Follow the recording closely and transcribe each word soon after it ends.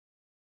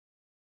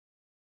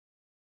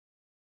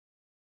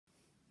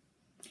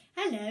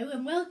Hello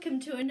and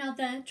welcome to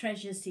another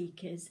Treasure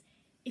Seekers.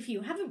 If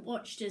you haven't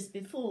watched us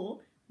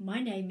before,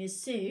 my name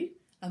is Sue.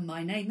 And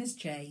my name is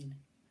Jane.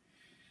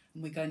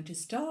 And we're going to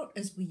start,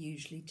 as we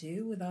usually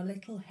do, with our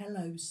little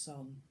hello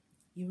song.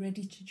 You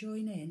ready to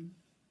join in?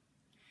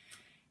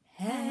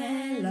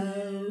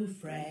 Hello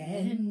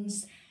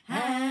friends,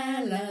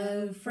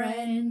 hello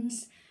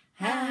friends,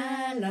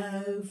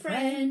 hello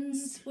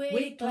friends,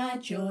 we're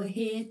glad you're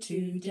here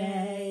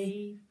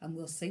today. And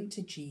we'll sing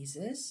to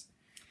Jesus.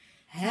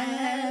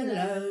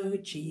 Hello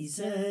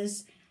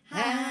Jesus,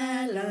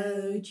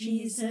 hello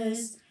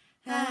Jesus,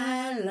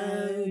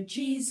 hello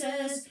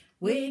Jesus,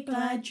 we're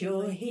glad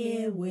you're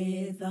here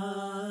with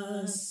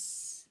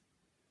us.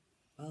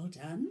 Well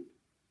done.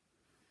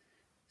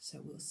 So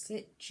we'll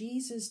sit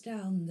Jesus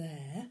down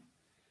there.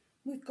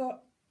 We've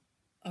got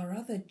our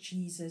other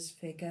Jesus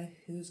figure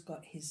who's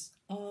got his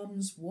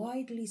arms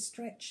widely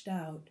stretched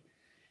out,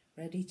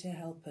 ready to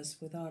help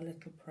us with our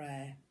little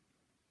prayer.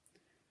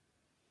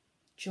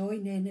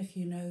 Join in if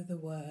you know the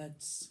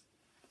words.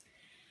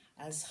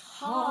 As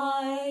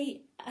high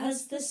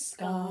as the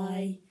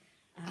sky,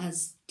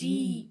 as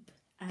deep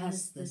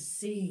as the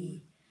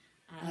sea,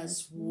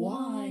 as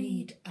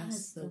wide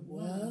as the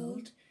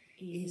world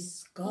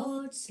is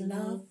God's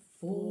love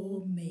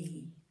for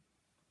me.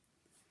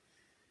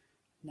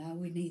 Now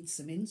we need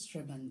some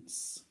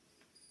instruments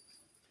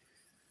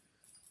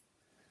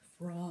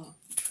for our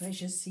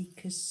Treasure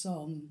Seekers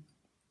song.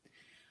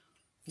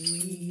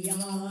 We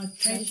are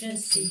treasure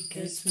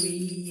seekers,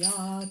 we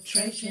are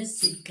treasure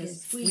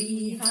seekers,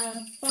 we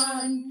have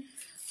fun,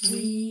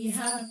 we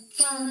have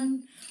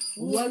fun.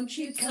 Won't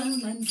you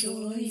come and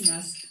join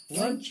us,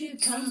 won't you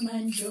come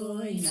and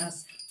join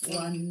us,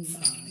 one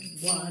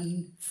by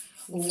one,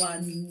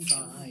 one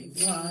by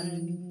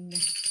one.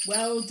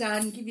 Well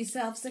done, give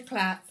yourselves a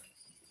clap.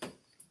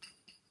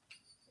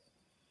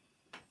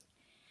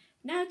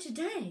 Now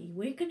today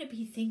we're going to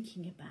be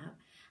thinking about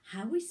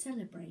how we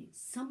celebrate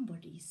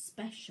somebody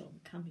special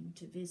coming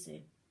to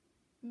visit.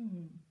 I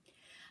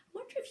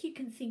wonder if you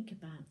can think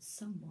about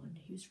someone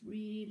who's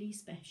really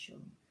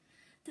special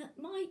that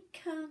might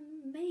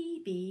come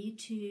maybe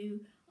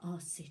to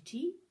our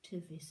city to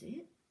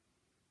visit.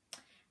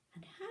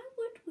 And how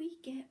would we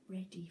get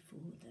ready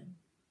for them?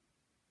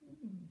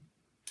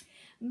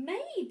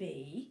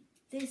 Maybe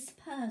this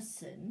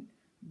person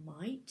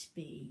might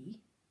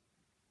be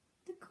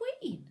the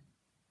Queen.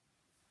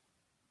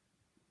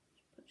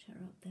 Put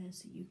her up there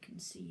so you can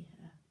see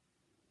her.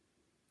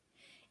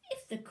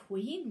 If the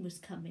Queen was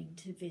coming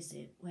to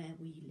visit where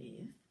we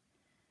live,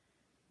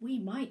 we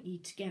might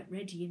need to get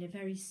ready in a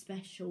very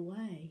special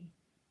way.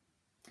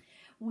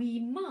 We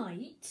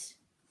might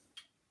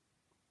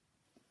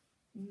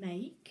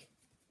make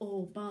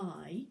or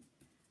buy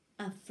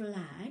a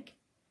flag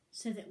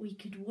so that we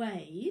could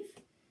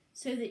wave,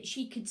 so that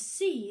she could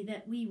see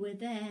that we were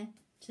there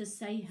to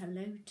say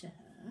hello to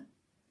her.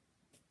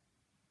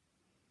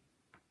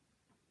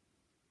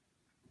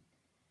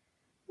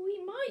 We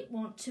might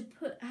want to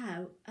put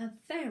out a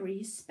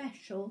very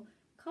special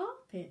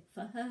carpet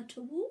for her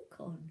to walk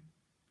on.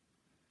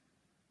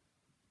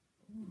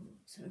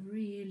 It's a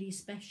really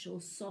special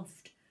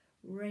soft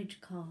red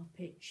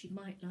carpet. She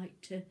might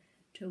like to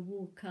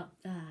walk up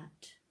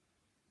that.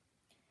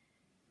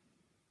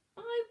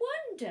 I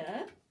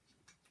wonder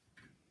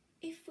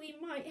if we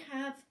might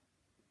have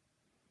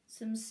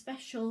some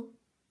special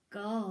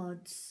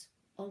guards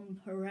on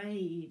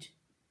parade,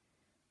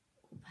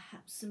 or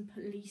perhaps some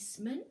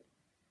policemen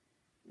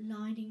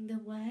lining the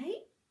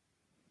way.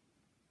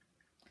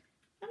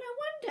 And I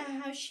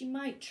wonder how she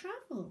might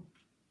travel.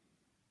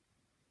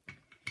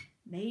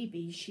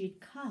 Maybe she'd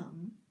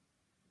come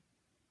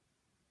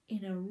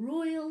in a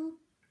royal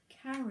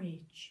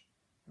carriage,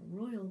 a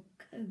royal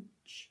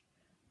coach,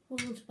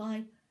 pulled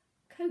by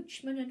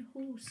coachmen and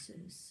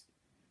horses.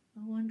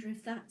 I wonder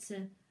if that's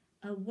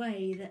a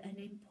way that an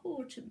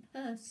important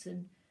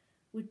person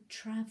would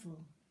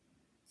travel.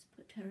 Let's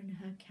put her in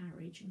her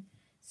carriage and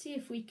see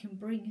if we can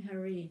bring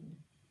her in.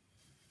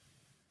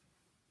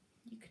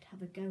 You could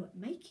have a go at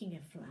making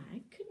a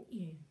flag, couldn't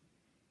you,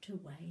 to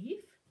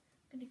wave?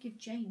 I'm going to give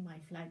Jane my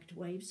flag to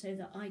wave so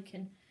that I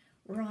can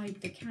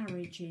ride the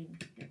carriage in.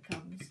 Here it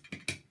comes.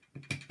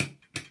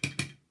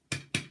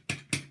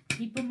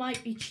 People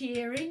might be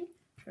cheering.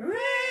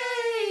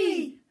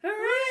 Hooray!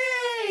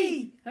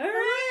 Hooray!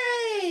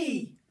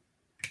 Hooray!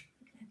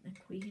 Then the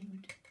Queen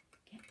would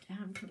get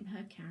down from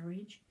her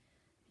carriage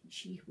and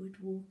she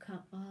would walk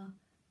up our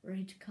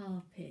red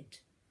carpet.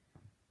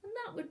 And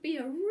that would be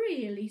a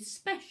really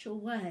special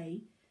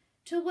way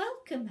to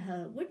welcome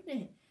her, wouldn't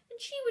it? And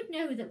she would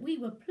know that we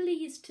were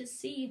pleased to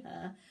see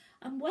her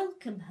and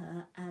welcome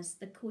her as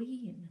the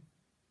Queen.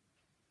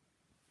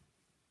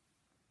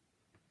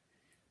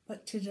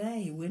 But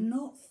today we're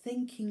not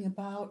thinking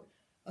about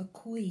a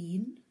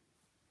queen.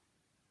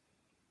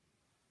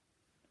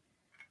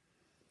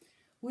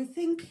 We're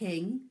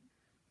thinking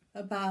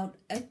about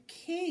a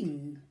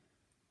king,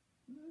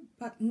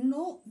 but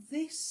not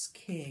this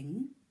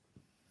king.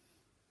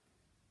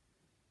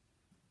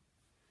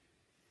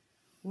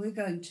 We're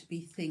going to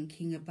be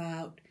thinking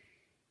about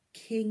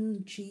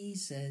King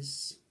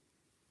Jesus.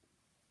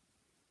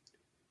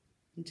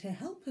 And to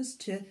help us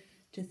to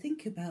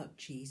think about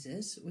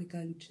Jesus, we're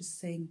going to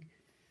sing,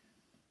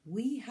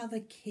 "We have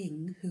a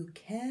King who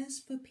cares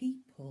for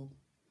people,"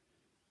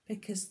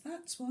 because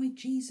that's why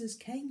Jesus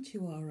came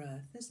to our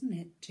earth, isn't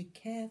it? To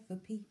care for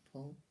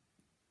people.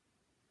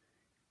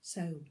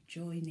 So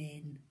join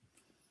in.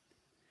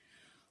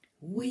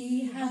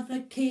 We have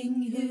a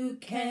King who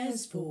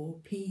cares for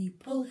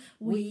people.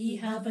 We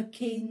have a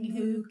King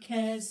who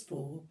cares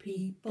for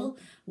people.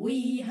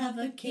 We have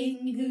a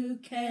King who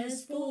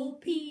cares for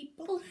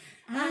people,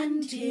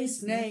 and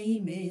his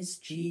name is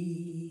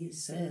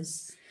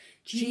Jesus.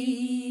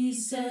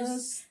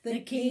 Jesus,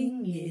 the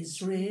King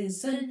is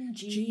risen.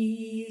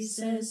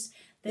 Jesus,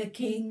 the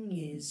King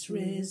is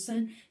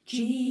risen.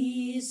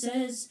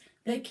 Jesus,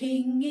 the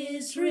King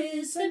is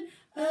risen.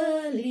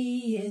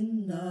 Early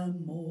in the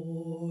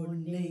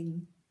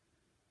morning.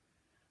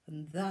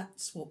 And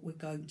that's what we're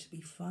going to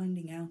be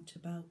finding out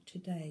about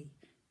today.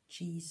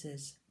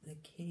 Jesus the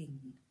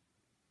King.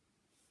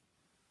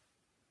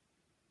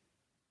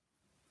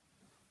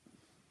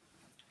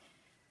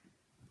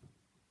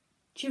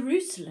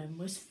 Jerusalem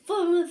was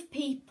full of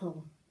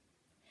people.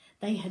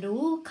 They had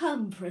all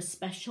come for a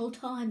special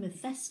time of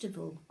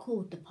festival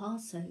called the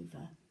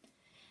Passover.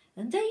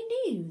 And they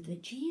knew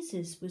that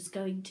Jesus was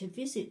going to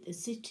visit the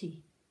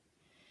city.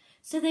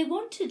 So they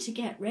wanted to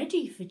get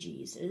ready for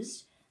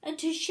Jesus and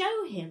to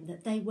show him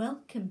that they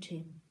welcomed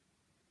him.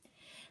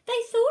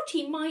 They thought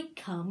he might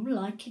come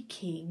like a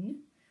king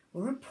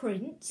or a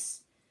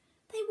prince.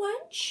 They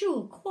weren't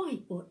sure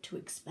quite what to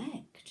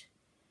expect.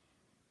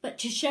 But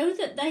to show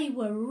that they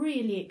were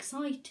really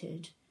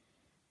excited,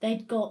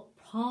 they'd got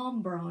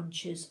palm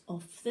branches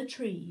off the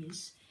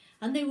trees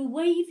and they were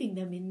waving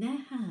them in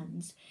their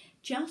hands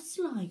just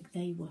like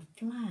they were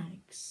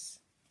flags.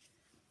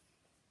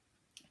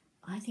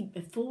 I think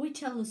before we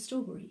tell the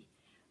story,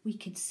 we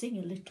could sing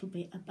a little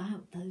bit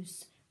about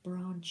those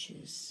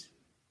branches.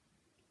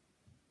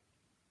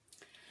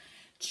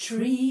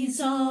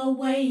 Trees are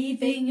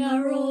waving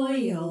a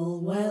royal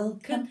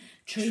welcome.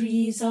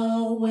 Trees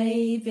are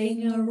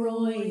waving a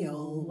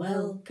royal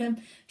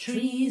welcome.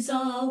 Trees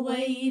are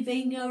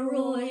waving a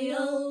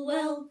royal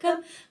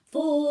welcome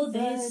for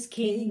this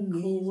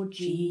King called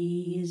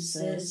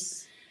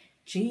Jesus.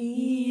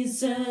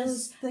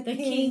 Jesus, the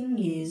King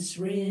is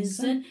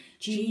risen.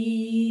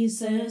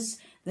 Jesus,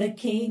 the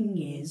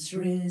King is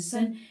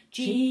risen.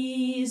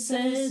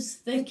 Jesus,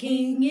 the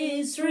King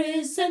is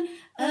risen.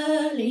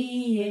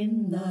 Early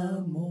in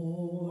the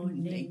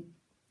morning.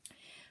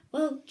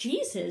 Well,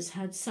 Jesus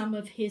had some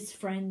of his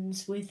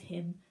friends with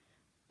him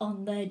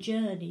on their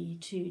journey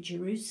to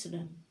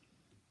Jerusalem.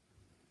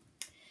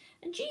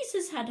 And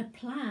Jesus had a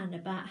plan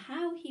about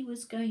how he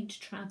was going to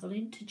travel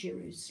into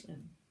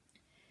Jerusalem.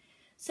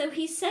 So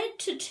he said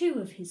to two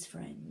of his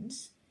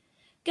friends,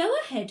 "Go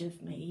ahead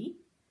of me,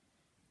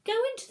 go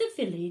into the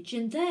village,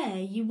 and there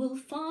you will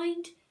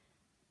find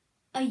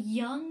a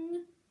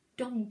young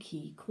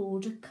donkey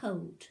called a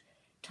colt,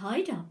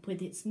 tied up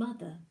with its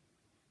mother.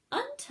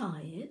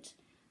 Untie it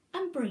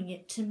and bring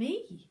it to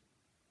me."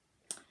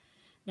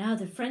 Now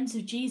the friends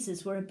of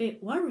Jesus were a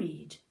bit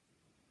worried,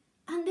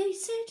 and they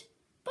said,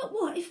 "But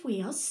what if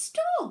we are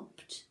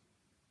stopped?"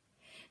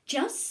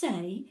 "Just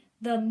say,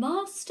 'The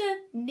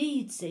Master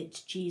needs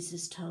it,'"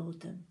 Jesus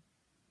told them.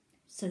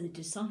 So the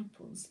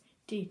disciples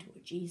did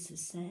what Jesus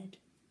said.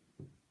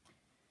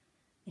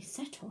 They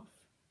set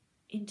off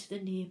into the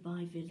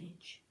nearby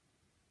village.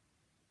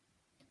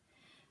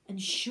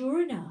 And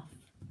sure enough,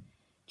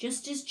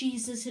 just as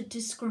Jesus had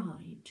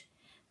described,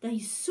 they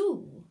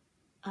saw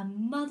a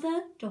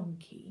mother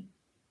donkey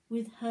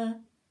with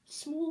her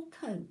small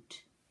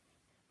colt,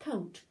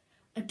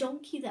 a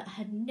donkey that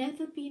had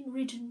never been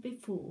ridden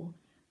before,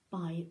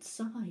 by its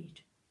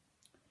side.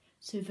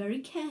 So very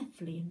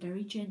carefully and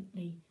very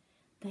gently,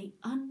 they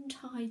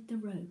untied the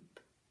rope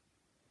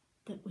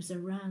that was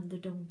around the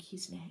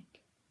donkey's neck.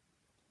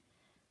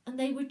 And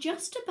they were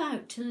just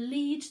about to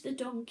lead the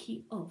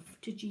donkey off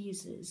to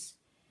Jesus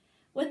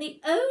when the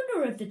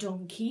owner of the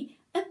donkey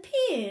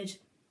appeared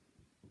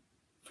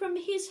from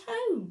his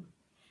home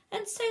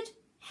and said,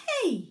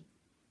 "Hey,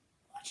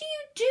 what are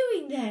you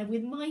doing there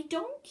with my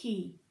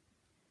donkey?"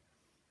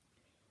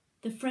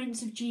 The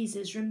friends of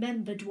Jesus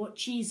remembered what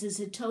Jesus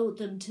had told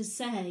them to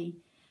say,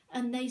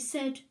 and they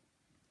said,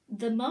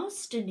 "The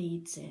Master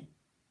needs it."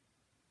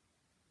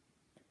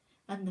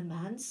 And the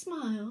man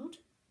smiled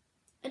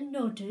and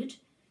nodded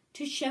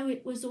to show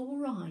it was all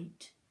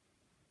right,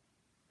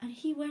 and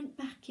he went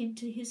back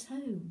into his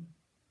home.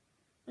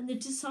 And the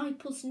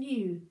disciples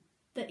knew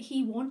that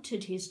he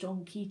wanted his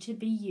donkey to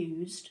be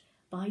used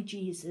by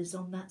Jesus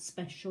on that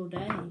special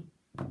day.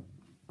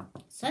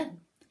 So,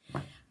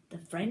 the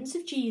friends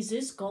of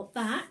Jesus got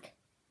back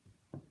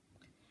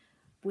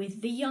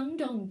with the young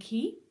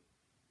donkey,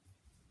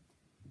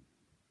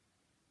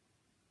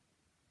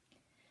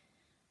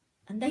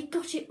 and they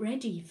got it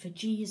ready for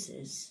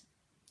Jesus.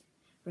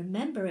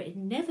 Remember, it had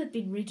never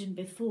been ridden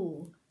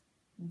before.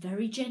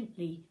 Very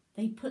gently,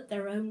 they put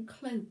their own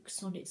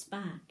cloaks on its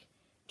back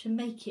to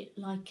make it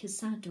like a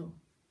saddle.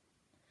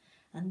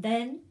 And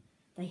then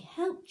they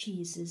helped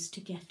Jesus to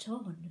get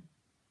on.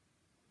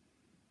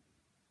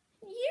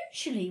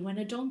 Usually when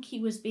a donkey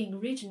was being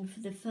ridden for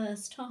the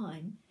first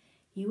time,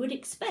 you would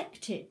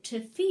expect it to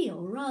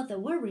feel rather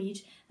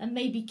worried and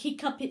maybe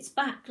kick up its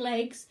back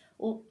legs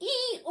or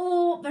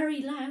ee-aw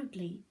very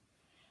loudly.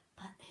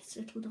 But this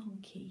little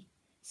donkey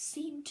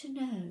seemed to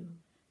know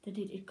that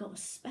it had got a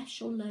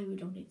special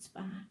load on its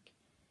back,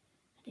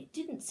 and it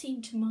didn't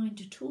seem to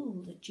mind at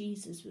all that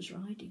Jesus was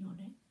riding on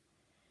it.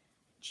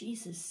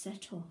 Jesus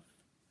set off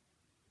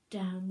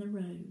down the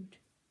road,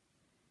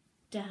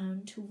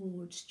 down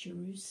towards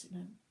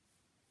Jerusalem.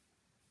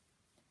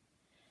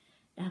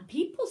 Now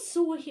people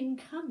saw him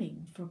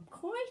coming from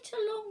quite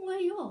a long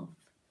way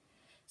off,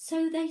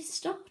 so they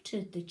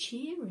started the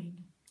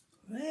cheering.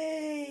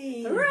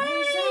 Hooray! Hooray!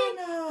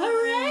 Hosanna!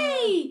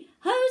 Hooray!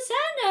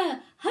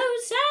 Hosanna!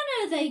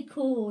 Hosanna, they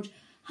called.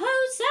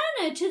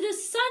 Hosanna to the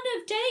Son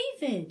of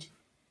David.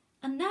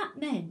 And that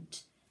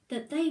meant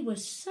that they were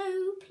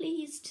so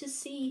pleased to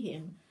see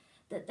him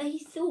that they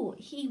thought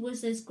he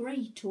was as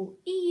great or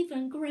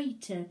even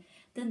greater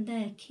than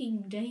their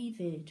King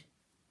David.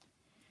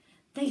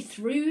 They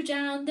threw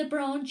down the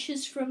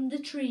branches from the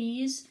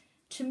trees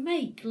to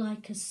make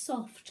like a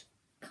soft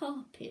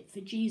carpet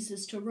for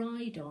Jesus to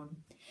ride on.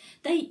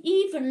 They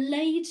even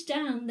laid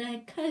down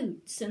their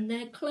coats and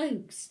their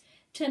cloaks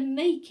to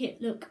make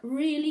it look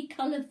really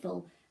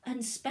colourful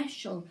and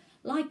special,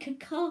 like a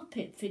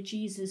carpet for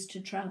Jesus to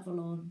travel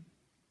on.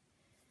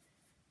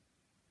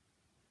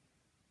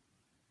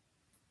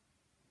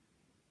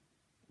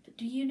 But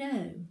do you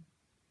know,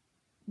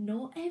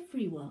 not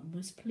everyone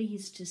was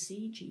pleased to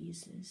see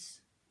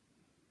Jesus.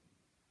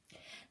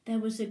 There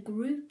was a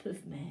group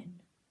of men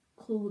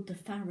called the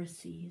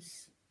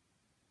Pharisees.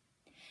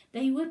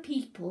 They were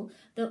people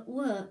that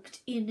worked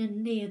in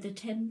and near the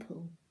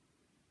temple.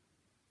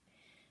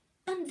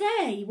 And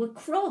they were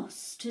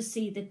cross to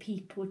see the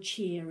people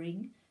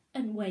cheering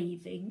and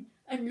waving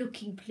and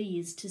looking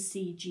pleased to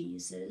see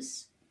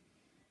Jesus.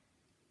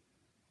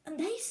 And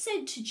they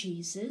said to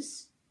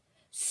Jesus,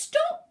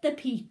 "Stop the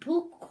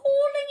people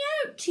calling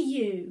out to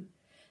you.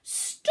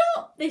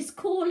 Stop this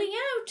calling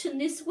out and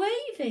this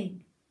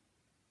waving."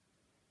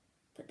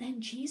 But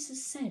then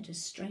Jesus said a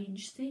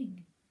strange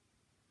thing.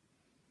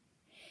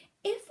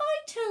 "If I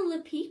tell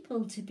the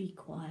people to be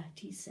quiet,"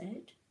 he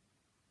said,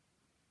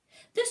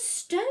 "the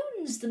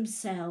stones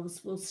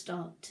themselves will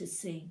start to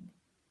sing."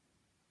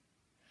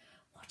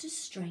 What a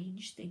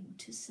strange thing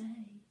to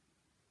say.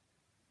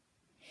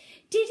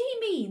 Did he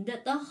mean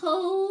that the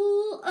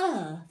whole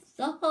earth,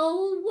 the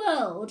whole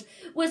world,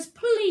 was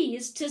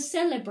pleased to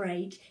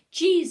celebrate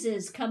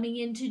Jesus coming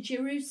into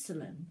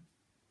Jerusalem?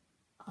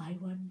 I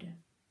wonder.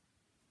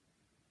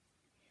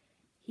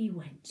 He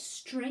went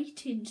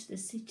straight into the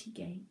city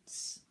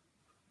gates.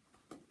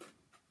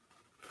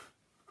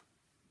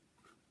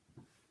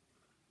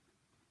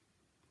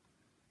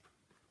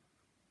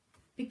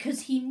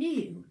 Because he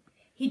knew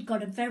he'd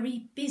got a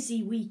very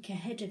busy week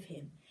ahead of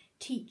him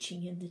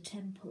teaching in the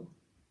temple.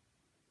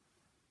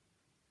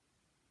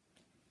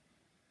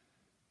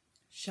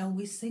 Shall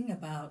we sing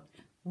about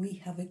 "We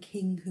have a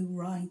king who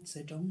rides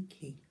a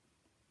donkey"?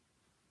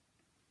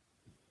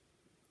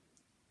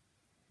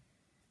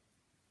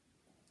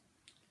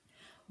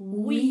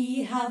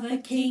 We have a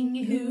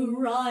king who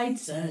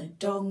rides a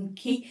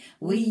donkey.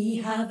 We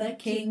have a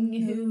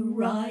king who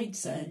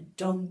rides a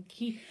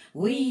donkey.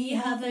 We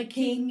have a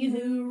king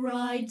who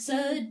rides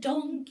a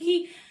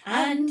donkey,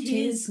 and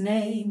his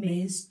name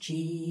is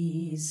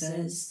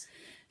Jesus.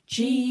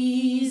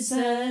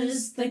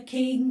 Jesus, the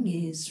King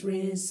is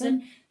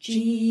risen.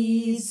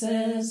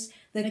 Jesus,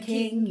 the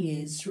King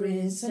is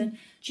risen.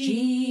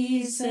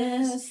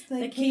 Jesus,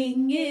 the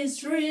King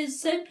is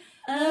risen.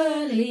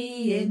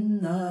 Early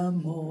in the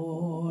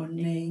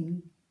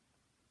morning.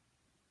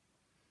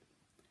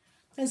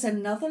 There's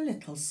another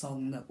little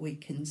song that we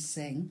can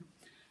sing,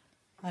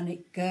 and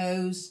it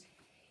goes,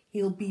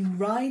 "He'll be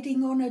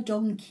riding on a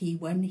donkey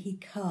when he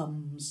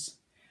comes."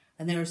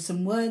 And there are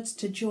some words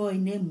to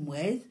join in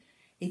with.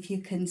 If you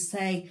can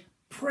say,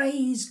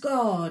 "Praise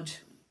God."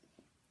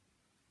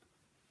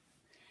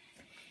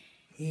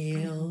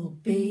 He'll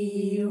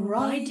be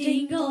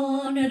riding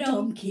on a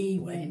donkey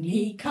when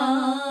he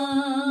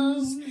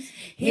comes.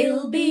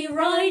 He'll be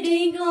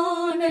riding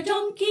on a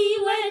donkey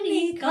when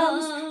he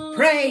comes.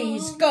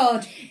 Praise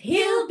God.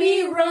 He'll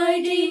be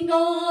riding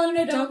on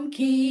a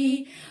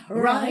donkey,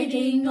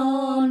 riding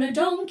on a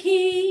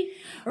donkey,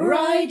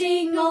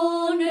 riding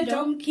on a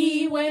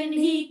donkey when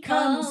he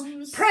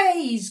comes.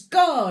 Praise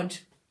God.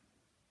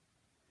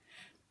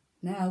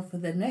 Now for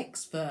the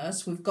next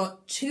verse, we've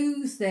got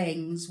two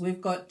things.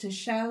 We've got to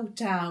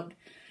shout out,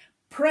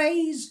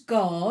 "Praise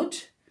God"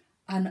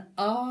 and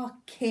 "Our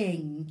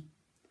King."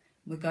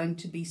 We're going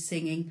to be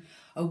singing,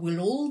 "Oh, we'll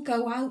all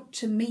go out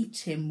to meet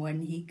him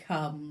when he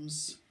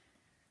comes."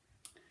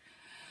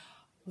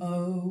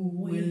 Oh,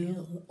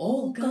 we'll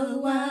all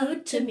go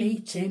out to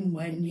meet him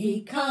when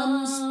he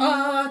comes,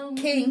 our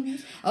King.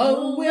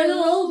 Oh,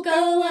 we'll all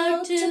go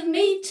out to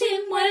meet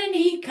him when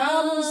he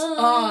comes,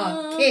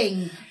 our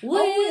King.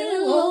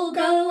 We'll all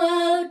go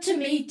out to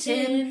meet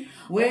him.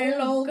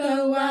 We'll all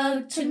go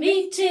out to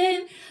meet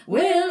him.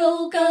 We'll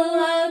all go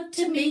out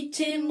to meet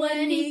him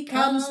when he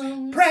comes.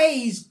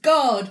 Praise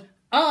God,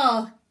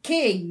 our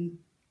King.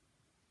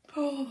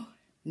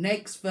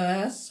 Next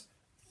verse.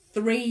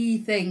 3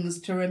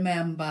 things to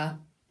remember.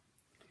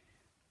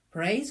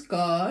 Praise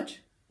God,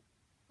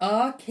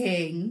 our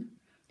King,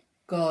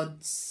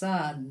 God's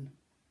Son.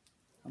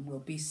 And we'll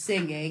be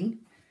singing.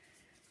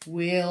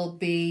 We'll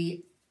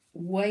be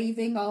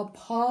waving our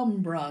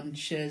palm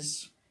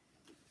branches.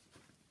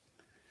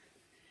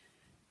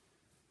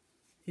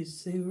 Is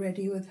Sue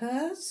ready with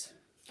hers?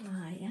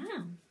 I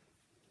am.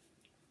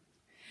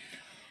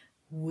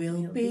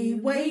 We'll be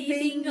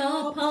waving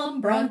our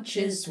palm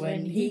branches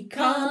when he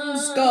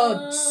comes,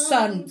 God's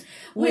Son.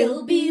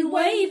 We'll be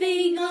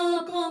waving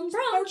our palm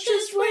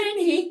branches when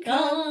he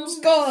comes,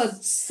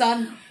 God's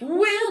Son.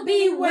 We'll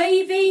be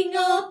waving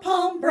our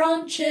palm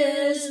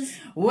branches,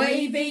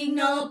 waving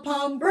our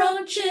palm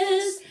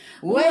branches,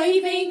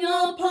 waving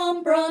our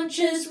palm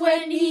branches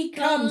when he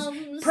comes.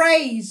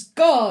 Praise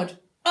God,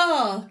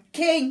 our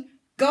King,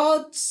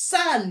 God's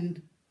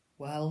Son.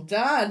 Well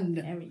done.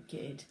 Very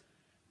good.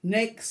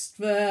 Next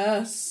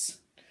verse.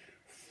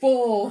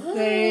 4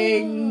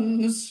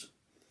 things.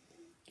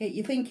 Get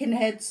your thinking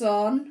heads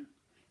on.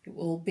 It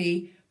will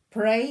be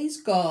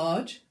praise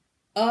God,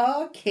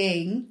 our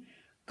King,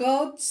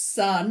 God's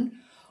Son,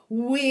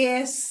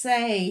 we're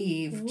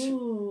saved.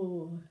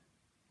 Ooh.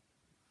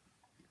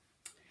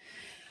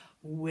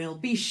 We'll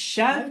be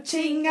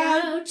shouting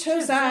out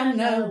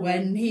Hosanna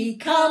when he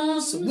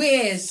comes,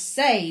 we're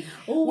saved.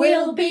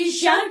 We'll be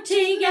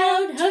shouting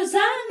out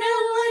Hosanna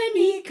when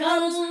he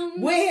comes,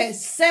 we're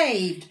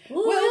saved.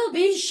 We'll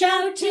be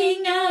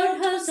shouting out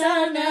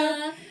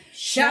Hosanna,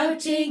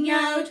 shouting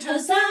out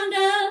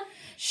Hosanna,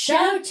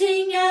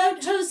 shouting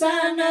out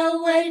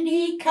Hosanna when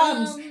he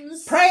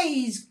comes.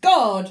 Praise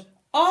God,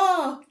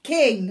 our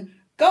King,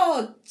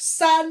 God's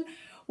Son,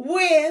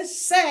 we're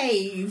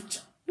saved.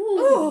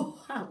 Ooh,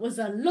 that was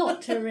a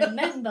lot to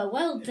remember.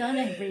 Well done,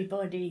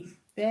 everybody.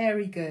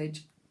 Very good.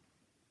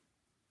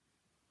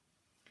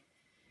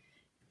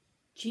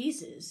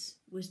 Jesus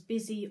was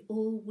busy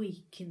all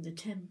week in the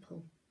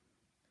temple,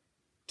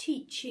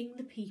 teaching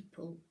the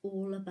people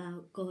all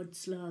about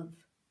God's love,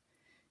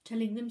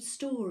 telling them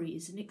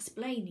stories and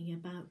explaining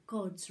about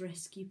God's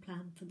rescue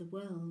plan for the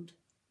world.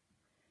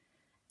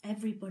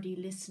 Everybody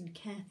listened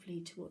carefully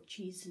to what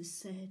Jesus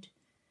said.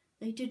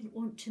 They didn't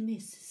want to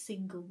miss a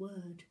single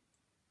word.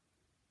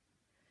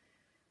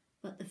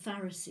 But the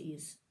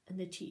Pharisees and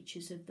the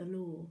teachers of the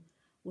law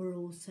were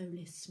also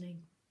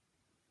listening.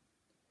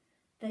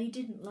 They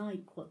didn't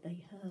like what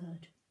they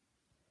heard.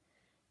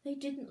 They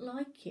didn't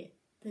like it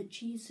that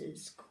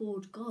Jesus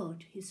called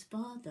God his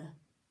Father.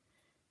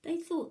 They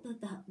thought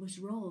that that was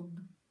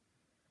wrong,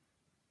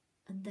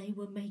 and they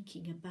were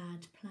making a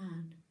bad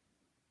plan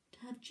to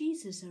have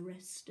Jesus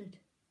arrested.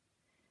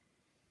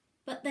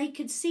 But they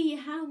could see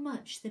how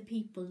much the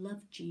people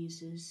loved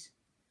Jesus.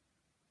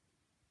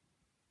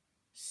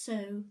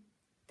 So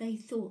they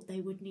thought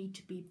they would need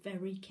to be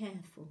very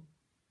careful.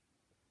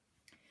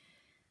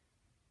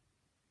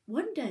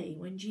 One day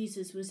when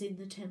Jesus was in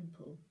the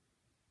temple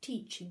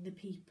teaching the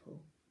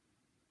people,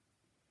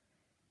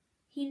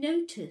 he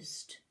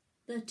noticed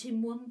that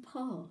in one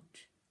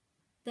part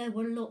there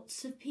were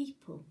lots of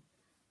people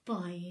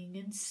buying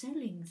and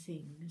selling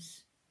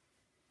things.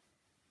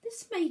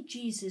 This made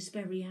Jesus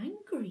very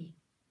angry,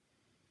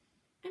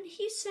 and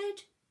he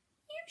said,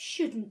 "You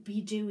shouldn't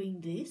be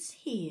doing this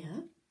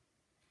here."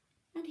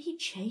 And he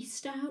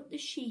chased out the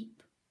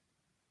sheep.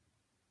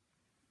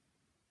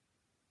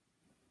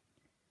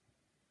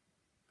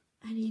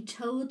 And he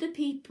told the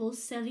people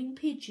selling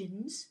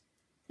pigeons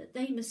that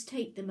they must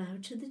take them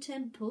out of the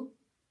temple.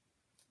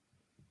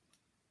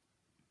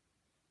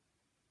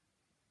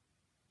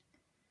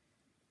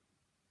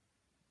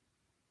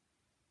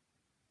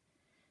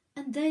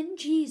 And then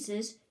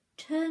Jesus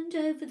turned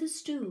over the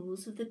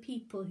stools of the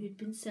people who'd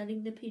been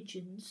selling the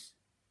pigeons.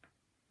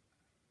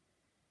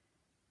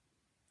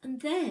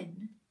 And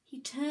then he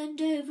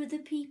turned over the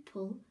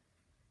people's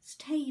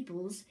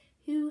tables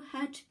who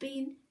had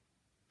been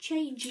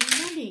changing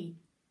money.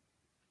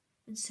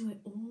 And so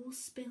it all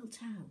spilt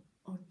out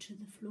onto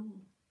the floor.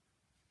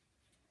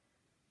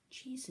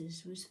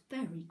 Jesus was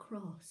very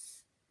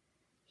cross.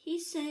 He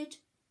said,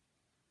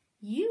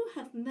 "You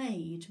have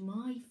made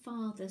my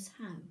Father's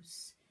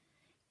house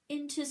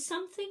into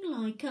something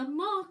like a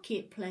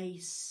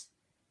marketplace.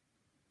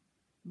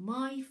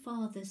 My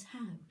Father's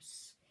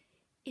house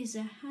is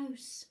a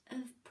house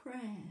of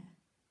prayer,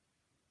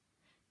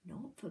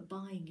 not for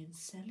buying and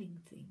selling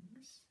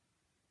things."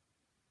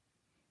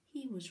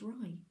 He was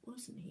right,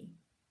 wasn't he?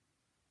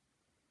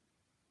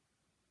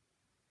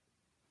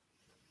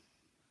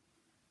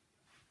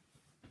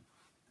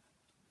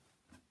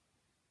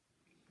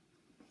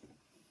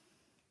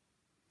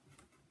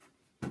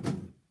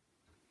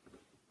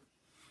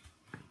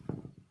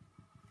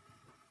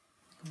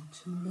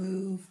 To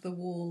move the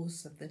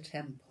walls of the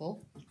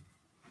temple.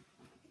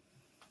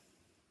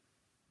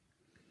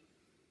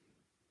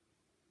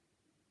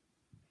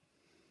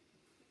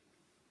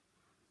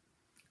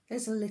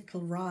 Here's a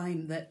little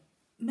rhyme that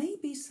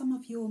maybe some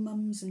of your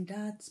mums and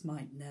dads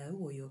might know,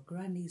 or your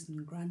grannies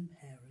and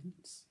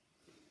grandparents.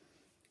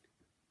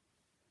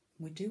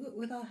 We do it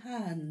with our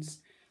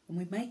hands, and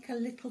we make a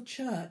little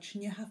church,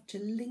 and you have to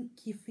link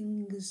your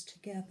fingers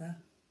together.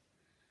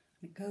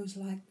 It goes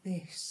like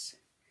this.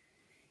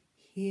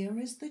 Here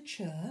is the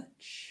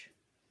church.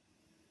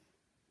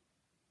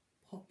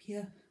 Pop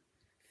your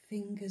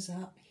fingers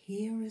up.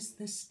 Here is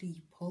the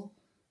steeple.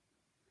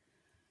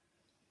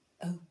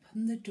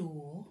 Open the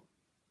door.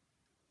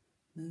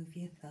 Move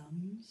your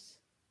thumbs.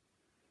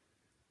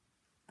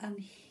 And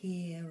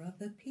here are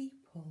the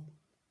people.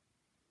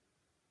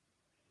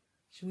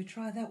 Shall we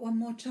try that one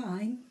more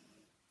time?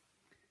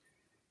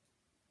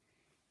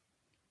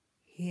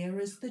 Here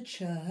is the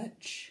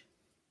church.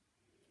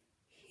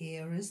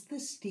 Here is the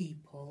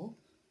steeple.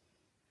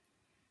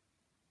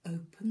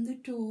 Open the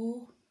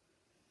door.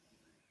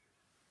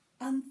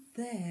 And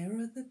there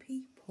are the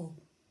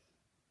people.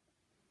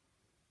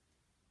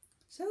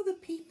 So the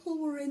people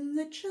were in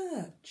the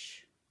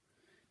church.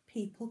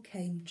 People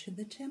came to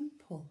the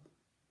temple.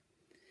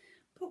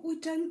 But we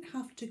don't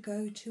have to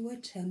go to a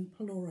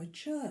temple or a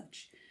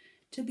church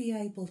to be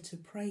able to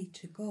pray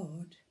to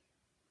God.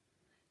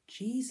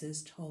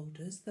 Jesus told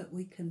us that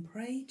we can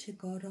pray to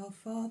God our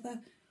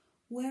Father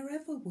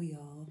wherever we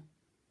are.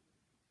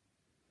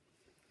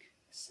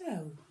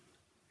 So,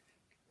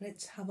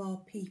 let's have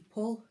our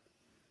people.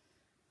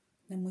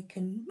 Then we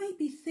can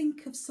maybe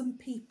think of some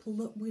people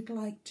that we'd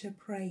like to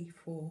pray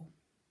for.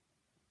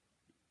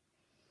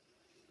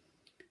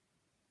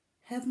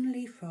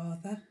 Heavenly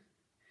Father,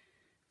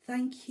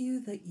 thank you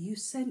that you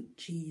sent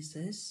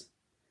Jesus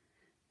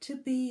to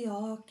be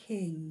our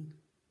King.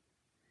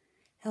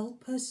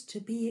 Help us to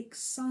be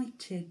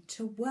excited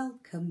to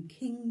welcome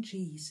King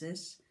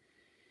Jesus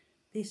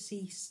this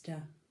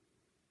Easter.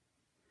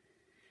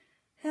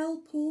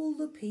 Help all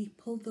the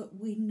people that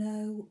we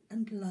know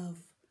and love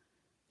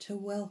to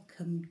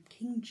welcome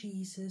King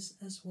Jesus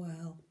as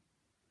well.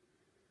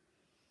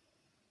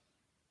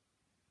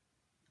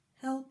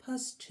 Help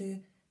us to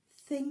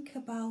think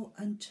about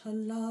and to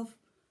love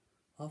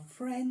our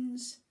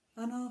friends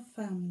and our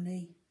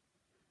family.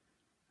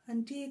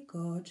 And dear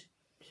God,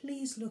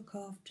 please look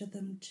after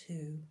them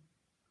too.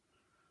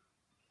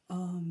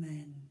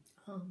 Amen.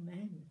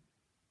 Amen.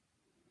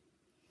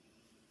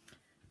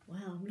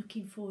 Well, I'm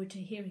looking forward to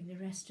hearing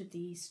the rest of the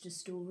Easter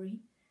story.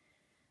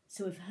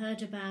 So we've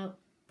heard about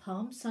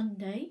Palm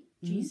Sunday,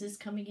 Jesus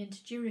coming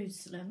into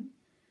Jerusalem.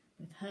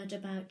 We've heard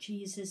about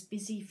Jesus'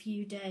 busy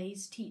few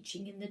days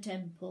teaching in the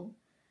temple.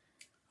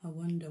 I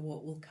wonder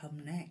what will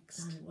come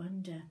next. I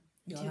wonder.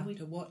 You'll have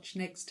to watch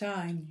next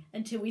time.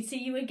 Until we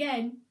see you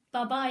again.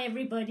 Bye-bye,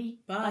 everybody.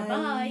 Bye.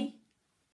 Bye-bye.